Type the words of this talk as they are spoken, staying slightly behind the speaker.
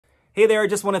Hey there, I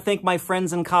just want to thank my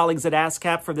friends and colleagues at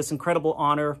ASCAP for this incredible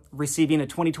honor of receiving a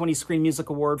 2020 Screen Music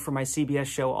Award for my CBS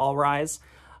show, All Rise.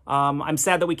 I'm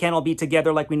sad that we can't all be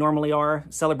together like we normally are,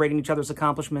 celebrating each other's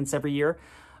accomplishments every year.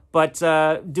 But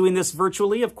doing this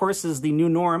virtually, of course, is the new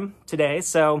norm today,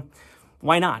 so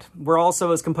why not? We're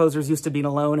also, as composers, used to being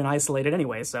alone and isolated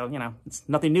anyway, so, you know, it's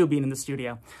nothing new being in the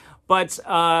studio. But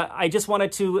I just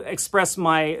wanted to express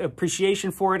my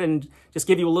appreciation for it and just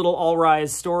give you a little All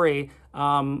Rise story,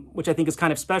 which I think is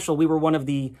kind of special. We were one of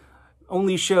the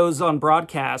only shows on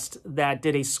broadcast that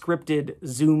did a scripted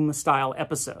Zoom-style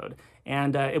episode.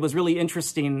 And it was really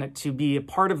interesting to be a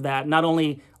part of that, not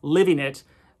only living it,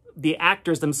 the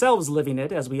actors themselves living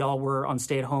it, as we all were on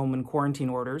stay-at-home and quarantine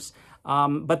orders,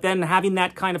 but then having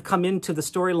that kind of come into the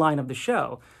storyline of the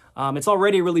show. It's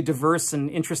already a really diverse and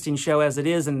interesting show as it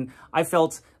is, and I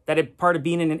felt that part of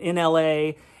being in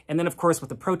LA, and then of course with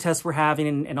the protests we're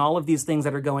having and all of these things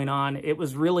that are going on, it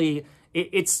was really,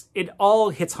 it all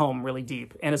hits home really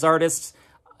deep. And as artists,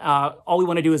 all we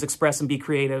want to do is express and be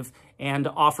creative and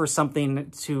offer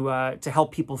something to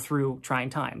help people through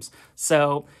trying times.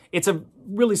 So it's a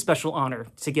really special honor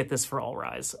to get this for All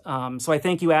Rise. So I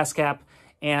thank you, ASCAP,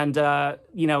 and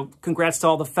you know, congrats to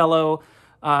all the fellow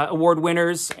award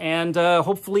winners, and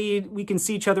hopefully we can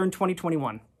see each other in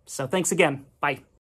 2021. So thanks again. Bye.